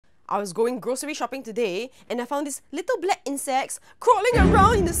I was going grocery shopping today and I found these little black insects crawling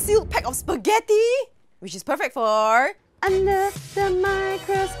around in a sealed pack of spaghetti, which is perfect for under the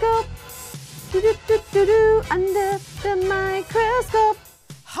microscope. Do-do-do-do-do, under the microscope.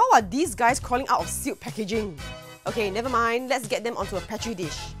 How are these guys crawling out of sealed packaging? Okay, never mind, let's get them onto a petri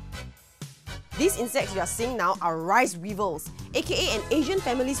dish. These insects you are seeing now are rice weevils, aka an Asian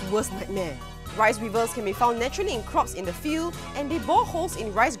family's worst nightmare. Rice weevils can be found naturally in crops in the field and they bore holes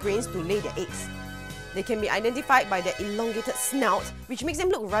in rice grains to lay their eggs. They can be identified by their elongated snout, which makes them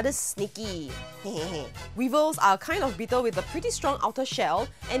look rather sneaky. Weevils are a kind of beetle with a pretty strong outer shell,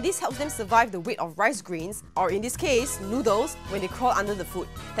 and this helps them survive the weight of rice grains, or in this case, noodles, when they crawl under the food.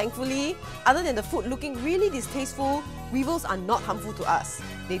 Thankfully, other than the food looking really distasteful, weevils are not harmful to us.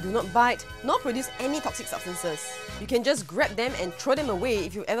 They do not bite, nor produce any toxic substances. You can just grab them and throw them away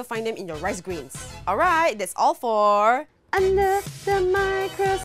if you ever find them in your rice grains. Alright, that's all for Under the microscope.